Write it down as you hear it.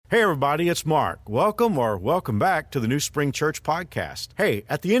Hey everybody, it's Mark. Welcome back to the New Spring Church Podcast. Hey,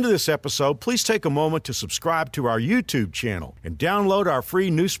 at the end of this episode, please take a moment to subscribe to our YouTube channel and download our free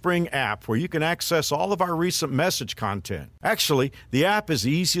New Spring app where you can access all of our recent message content. Actually, the app is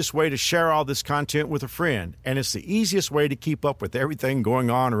the easiest way to share all this content with a friend, and it's the easiest way to keep up with everything going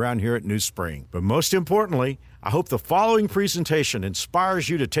on around here at New Spring. But most importantly, I hope the following presentation inspires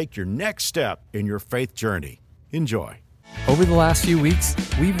you to take your next step in your faith journey. Enjoy. Over the last few weeks,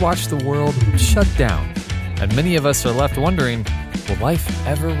 we've watched the world shut down, and many of us are left wondering, will life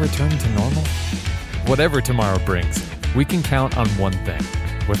ever return to normal? Whatever tomorrow brings, we can count on one thing.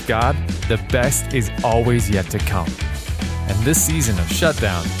 With God, the best is always yet to come. And this season of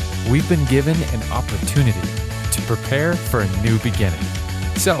shutdown, we've been given an opportunity to prepare for a new beginning.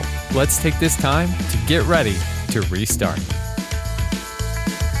 So, let's take this time to get ready to restart.